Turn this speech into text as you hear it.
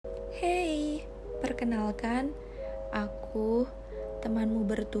Hey, perkenalkan, aku temanmu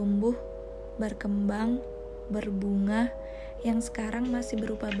bertumbuh, berkembang, berbunga, yang sekarang masih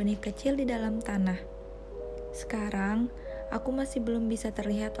berupa benih kecil di dalam tanah. Sekarang, aku masih belum bisa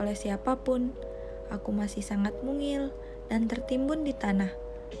terlihat oleh siapapun. Aku masih sangat mungil dan tertimbun di tanah.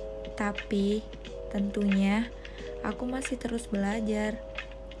 Tapi, tentunya, aku masih terus belajar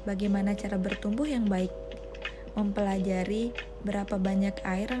bagaimana cara bertumbuh yang baik. Mempelajari berapa banyak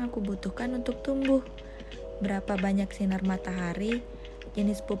air yang aku butuhkan untuk tumbuh, berapa banyak sinar matahari,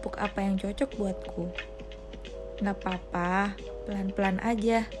 jenis pupuk apa yang cocok buatku. Gak apa-apa, pelan-pelan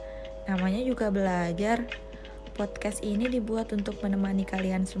aja, namanya juga belajar. Podcast ini dibuat untuk menemani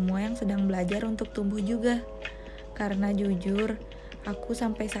kalian semua yang sedang belajar untuk tumbuh juga. Karena jujur, aku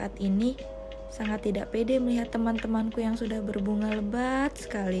sampai saat ini sangat tidak pede melihat teman-temanku yang sudah berbunga lebat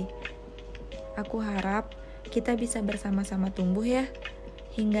sekali. Aku harap kita bisa bersama-sama tumbuh ya,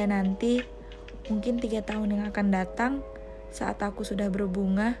 hingga nanti mungkin 3 tahun yang akan datang, saat aku sudah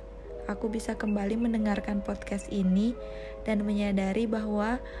berbunga, aku bisa kembali mendengarkan podcast ini dan menyadari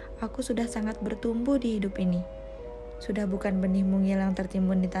bahwa aku sudah sangat bertumbuh di hidup ini. Sudah bukan benih mungil yang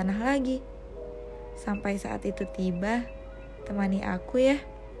tertimbun di tanah lagi. Sampai saat itu tiba, temani aku ya.